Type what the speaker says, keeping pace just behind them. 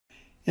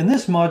In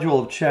this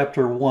module of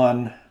Chapter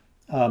 1,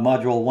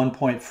 Module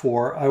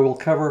 1.4, I will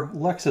cover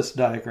Lexis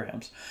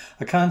diagrams,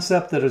 a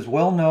concept that is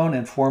well known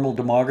in formal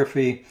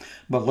demography,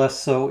 but less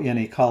so in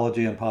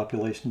ecology and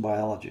population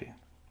biology.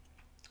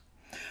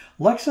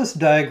 Lexis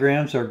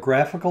diagrams are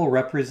graphical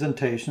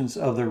representations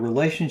of the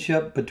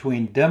relationship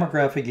between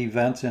demographic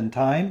events in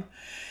time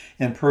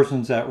and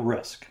persons at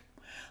risk.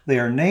 They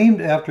are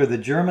named after the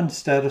German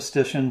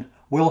statistician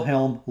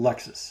Wilhelm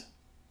Lexis.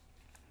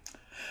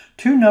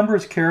 Two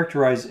numbers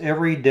characterize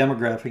every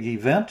demographic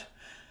event.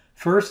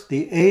 First,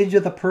 the age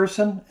of the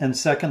person, and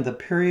second, the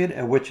period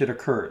at which it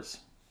occurs.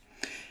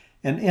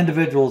 An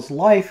individual's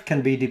life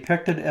can be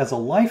depicted as a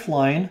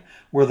lifeline,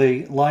 where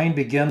the line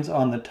begins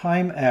on the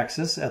time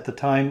axis at the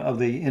time of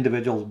the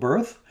individual's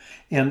birth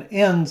and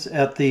ends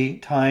at the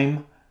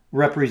time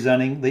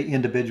representing the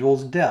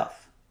individual's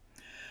death.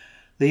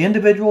 The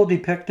individual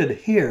depicted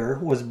here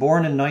was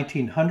born in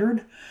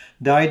 1900,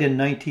 died in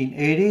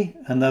 1980,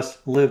 and thus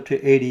lived to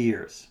 80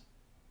 years.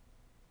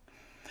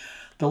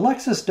 The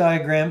Lexis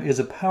diagram is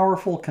a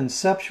powerful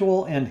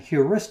conceptual and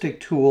heuristic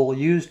tool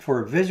used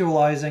for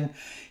visualizing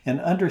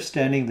and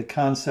understanding the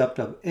concept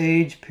of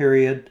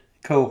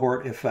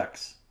age-period-cohort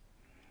effects.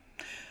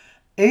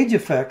 Age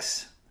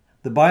effects,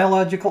 the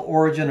biological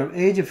origin of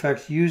age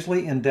effects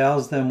usually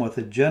endows them with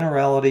a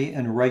generality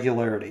and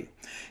regularity.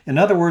 In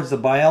other words, the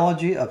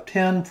biology of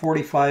 10,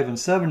 45, and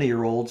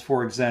 70-year-olds,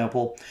 for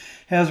example,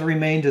 has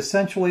remained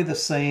essentially the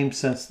same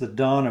since the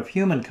dawn of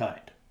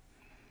humankind.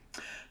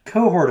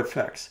 Cohort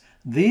effects.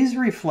 These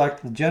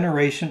reflect the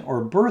generation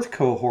or birth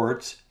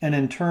cohorts and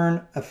in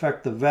turn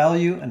affect the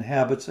value and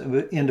habits of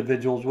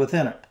individuals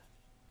within it.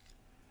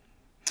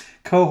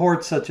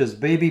 Cohorts such as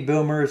baby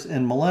boomers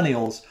and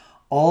millennials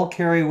all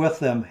carry with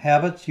them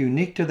habits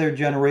unique to their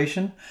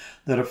generation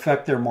that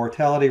affect their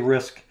mortality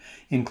risk,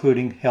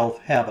 including health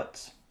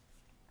habits.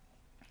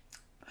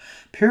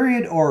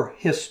 Period or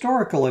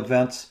historical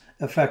events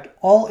affect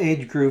all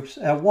age groups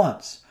at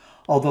once,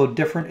 although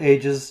different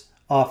ages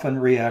often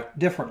react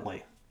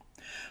differently.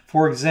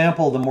 For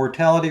example, the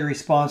mortality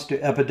response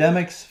to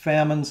epidemics,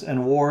 famines,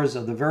 and wars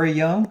of the very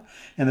young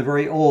and the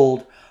very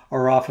old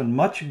are often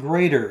much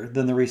greater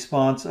than the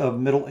response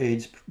of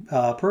middle-aged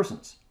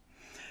persons.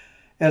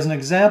 As an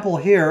example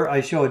here,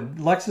 I show a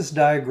Lexis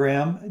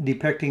diagram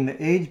depicting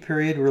the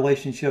age-period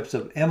relationships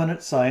of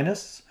eminent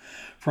scientists,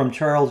 from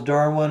Charles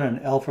Darwin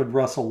and Alfred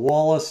Russel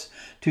Wallace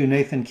to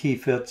Nathan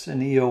Keyfitz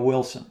and E.O.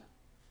 Wilson.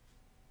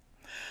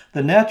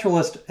 The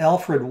naturalist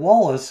Alfred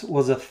Wallace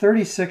was a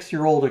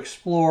 36-year-old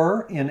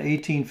explorer in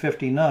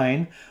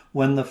 1859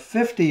 when the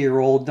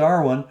 50-year-old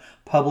Darwin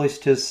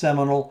published his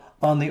seminal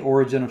On the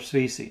Origin of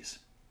Species.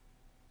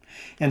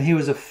 And he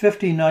was a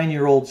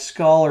 59-year-old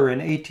scholar in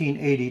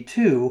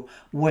 1882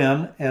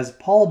 when, as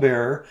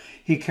pallbearer,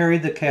 he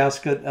carried the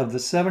casket of the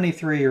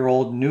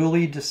 73-year-old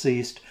newly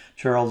deceased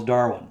Charles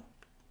Darwin.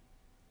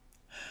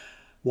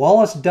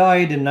 Wallace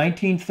died in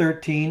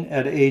 1913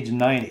 at age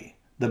 90.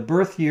 The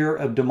birth year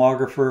of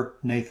demographer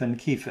Nathan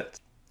Keyfitz.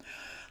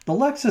 The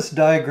Lexis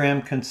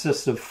diagram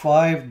consists of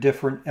 5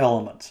 different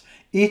elements,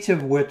 each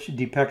of which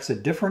depicts a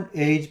different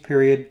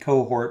age-period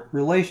cohort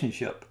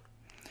relationship.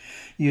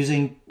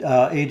 Using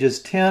ages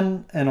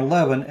 10 and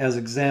 11 as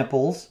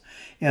examples,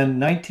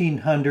 and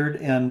 1900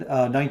 and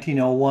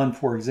 1901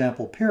 for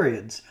example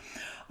periods,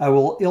 I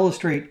will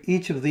illustrate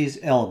each of these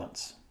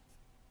elements.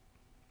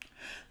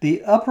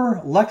 The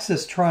upper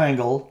Lexis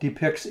triangle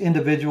depicts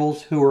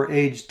individuals who were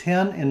aged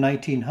 10 in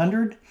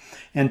 1900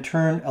 and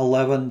turned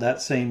 11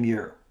 that same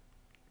year.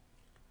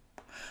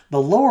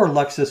 The lower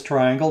Lexis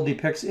triangle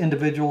depicts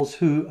individuals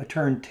who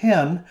turned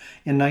 10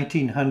 in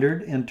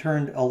 1900 and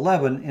turned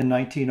 11 in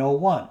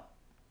 1901.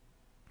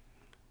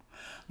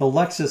 The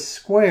Lexis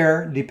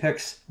Square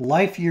depicts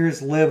life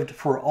years lived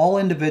for all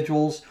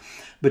individuals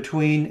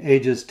between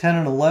ages 10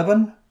 and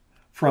 11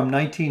 from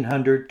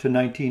 1900 to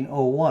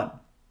 1901.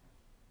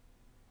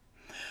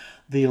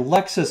 The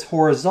Lexis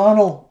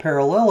horizontal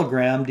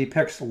parallelogram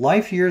depicts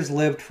life years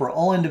lived for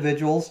all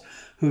individuals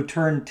who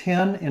turned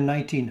 10 in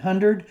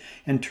 1900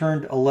 and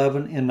turned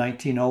 11 in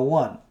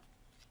 1901.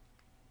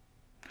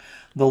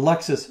 The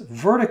Lexis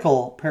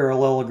vertical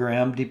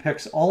parallelogram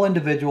depicts all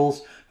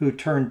individuals who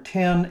turned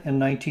 10 in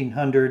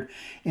 1900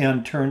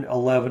 and turned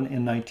 11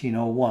 in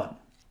 1901.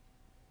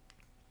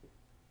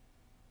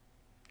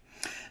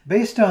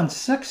 Based on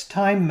 6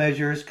 time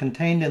measures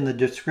contained in the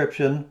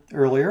description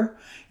earlier,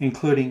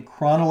 including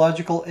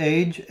chronological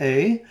age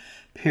A,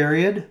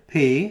 period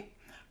P,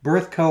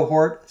 birth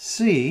cohort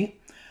C,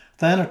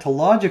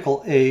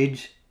 thanatological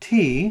age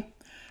T,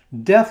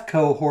 death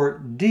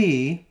cohort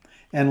D,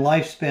 and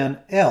lifespan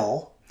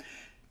L,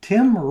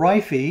 Tim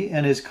Riffe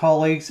and his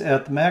colleagues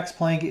at the Max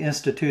Planck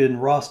Institute in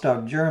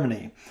Rostock,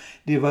 Germany,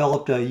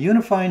 developed a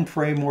unifying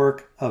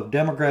framework of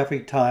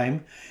demographic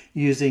time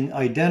using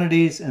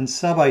identities and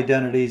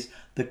sub-identities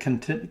that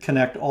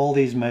connect all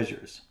these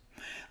measures.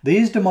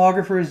 These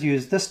demographers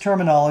use this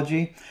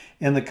terminology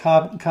and the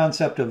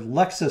concept of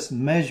Lexis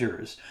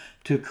measures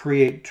to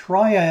create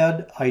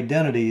triad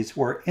identities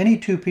where any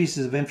 2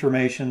 pieces of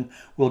information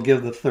will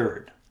give the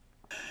third.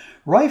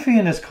 Riffe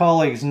and his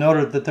colleagues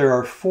noted that there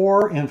are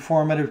 4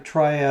 informative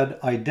triad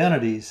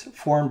identities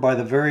formed by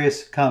the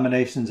various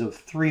combinations of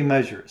 3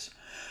 measures,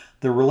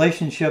 the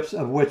relationships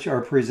of which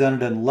are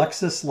presented in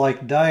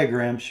Lexis-like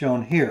diagrams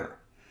shown here,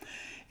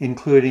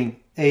 including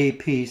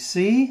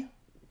APC,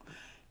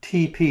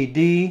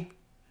 TPD,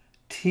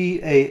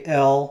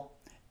 TAL,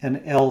 and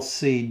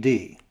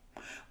LCD.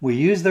 We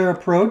use their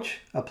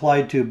approach,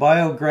 applied to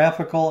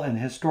biographical and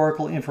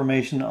historical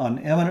information on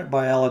eminent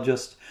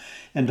biologists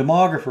and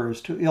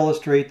demographers, to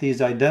illustrate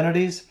these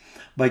identities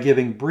by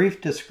giving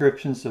brief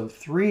descriptions of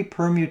 3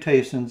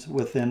 permutations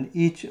within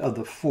each of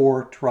the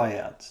 4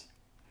 triads.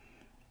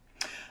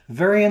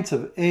 Variance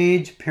of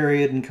age,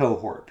 period, and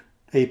cohort,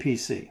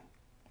 APC.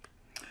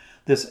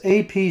 This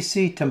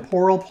APC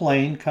temporal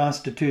plane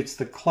constitutes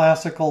the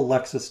classical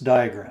Lexis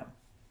diagram.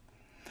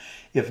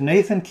 If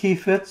Nathan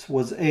Keyfitz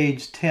was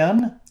age 10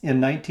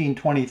 in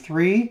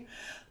 1923,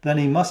 then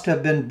he must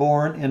have been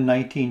born in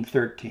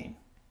 1913.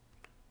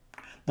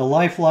 The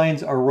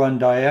lifelines are run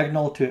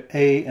diagonal to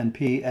A and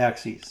P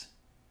axes.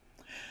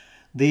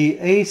 The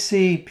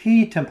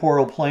ACP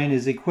temporal plane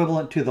is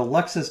equivalent to the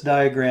Lexis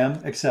diagram,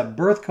 except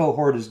birth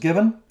cohort is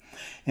given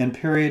and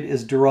period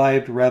is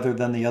derived rather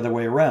than the other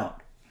way around.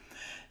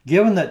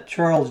 Given that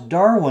Charles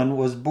Darwin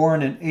was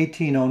born in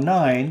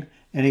 1809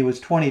 and he was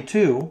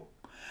 22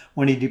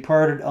 when he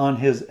departed on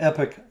his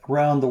epic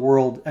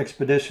round-the-world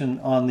expedition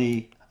on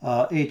the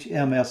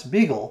HMS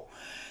Beagle,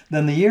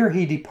 then the year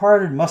he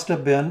departed must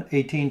have been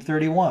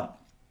 1831.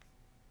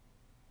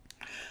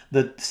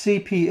 The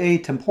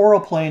CPA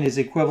temporal plane is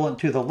equivalent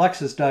to the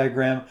Lexis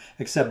diagram,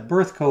 except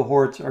birth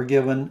cohorts are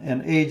given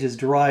and age is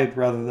derived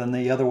rather than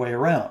the other way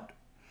around.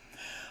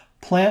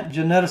 Plant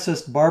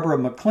geneticist Barbara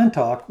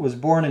McClintock was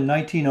born in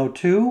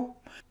 1902,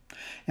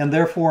 and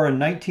therefore in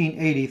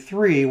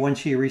 1983, when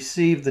she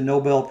received the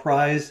Nobel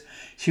Prize,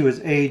 she was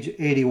age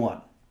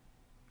 81.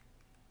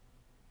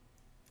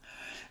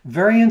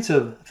 Variance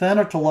of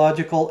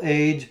thanatological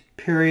age,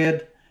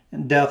 period,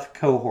 and death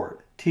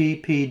cohort,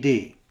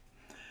 TPD.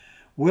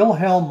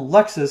 Wilhelm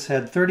Lexis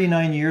had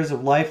 39 years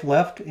of life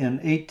left in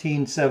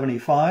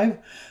 1875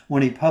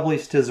 when he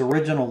published his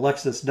original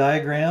Lexis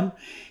diagram.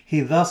 He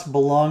thus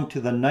belonged to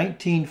the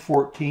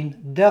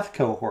 1914 death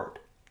cohort.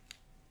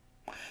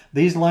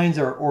 These lines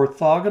are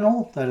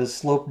orthogonal, that is,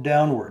 sloped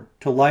downward,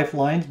 to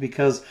lifelines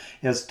because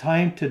as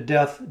time to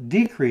death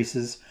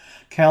decreases,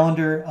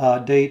 calendar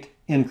date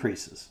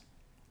increases.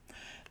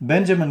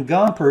 Benjamin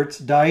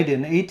Gompertz died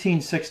in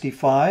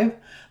 1865.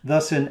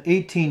 Thus, in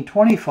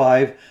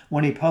 1825,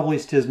 when he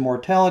published his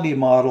mortality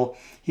model,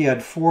 he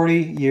had 40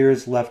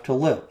 years left to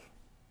live.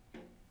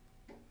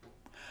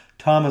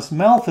 Thomas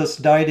Malthus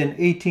died in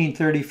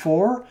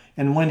 1834,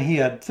 and when he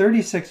had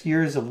 36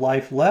 years of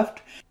life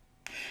left,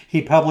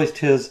 he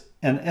published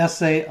an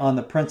essay on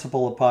the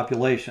principle of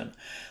population.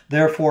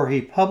 Therefore,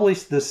 he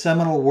published this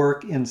seminal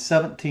work in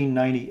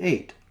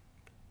 1798.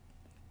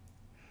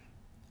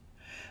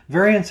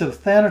 Variance of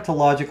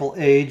thanatological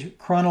age,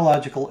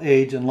 chronological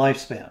age, and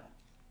lifespan.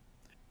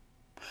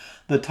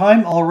 The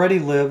time already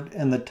lived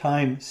and the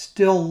time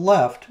still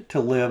left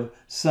to live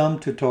sum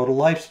to total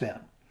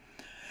lifespan.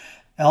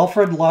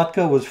 Alfred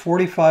Lotka was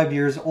 45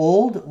 years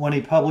old when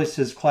he published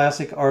his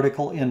classic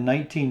article in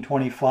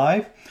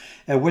 1925,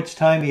 at which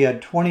time he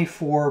had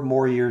 24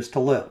 more years to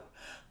live.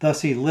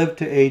 Thus he lived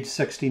to age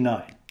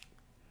 69.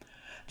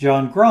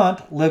 John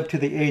Grant lived to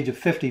the age of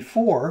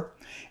 54,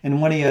 and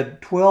when he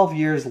had 12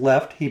 years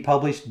left, he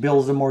published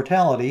Bills of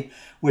Mortality,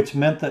 which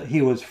meant that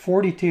he was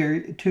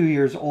 42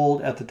 years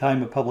old at the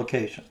time of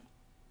publication.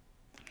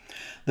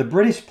 The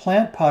British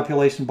plant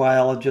population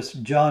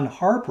biologist John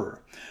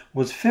Harper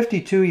was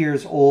 52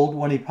 years old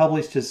when he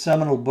published his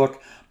seminal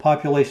book,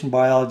 Population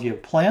Biology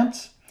of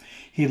Plants.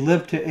 He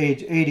lived to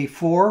age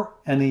 84,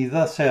 and he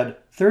thus had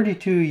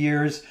 32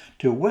 years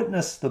to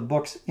witness the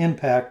book's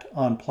impact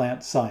on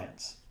plant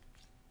science.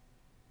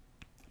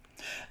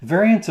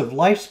 Variance of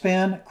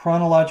lifespan,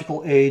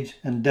 chronological age,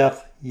 and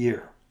death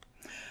year.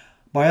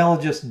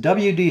 Biologist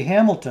W.D.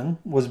 Hamilton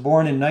was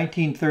born in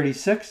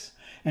 1936,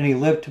 and he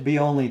lived to be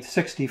only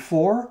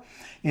 64,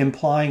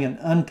 implying an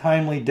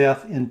untimely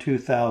death in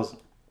 2000.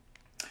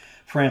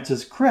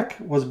 Francis Crick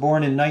was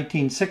born in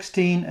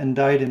 1916 and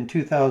died in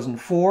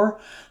 2004,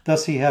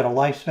 thus he had a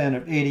lifespan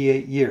of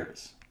 88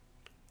 years.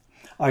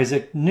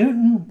 Isaac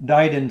Newton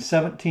died in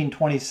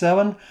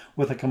 1727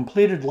 with a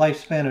completed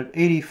lifespan of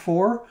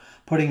 84,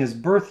 putting his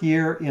birth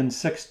year in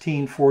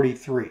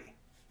 1643.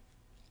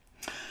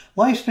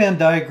 Lifespan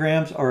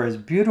diagrams are as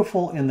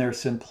beautiful in their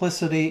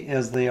simplicity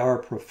as they are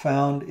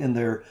profound in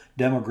their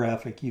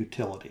demographic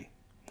utility.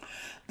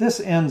 This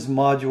ends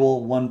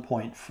Module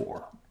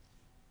 1.4.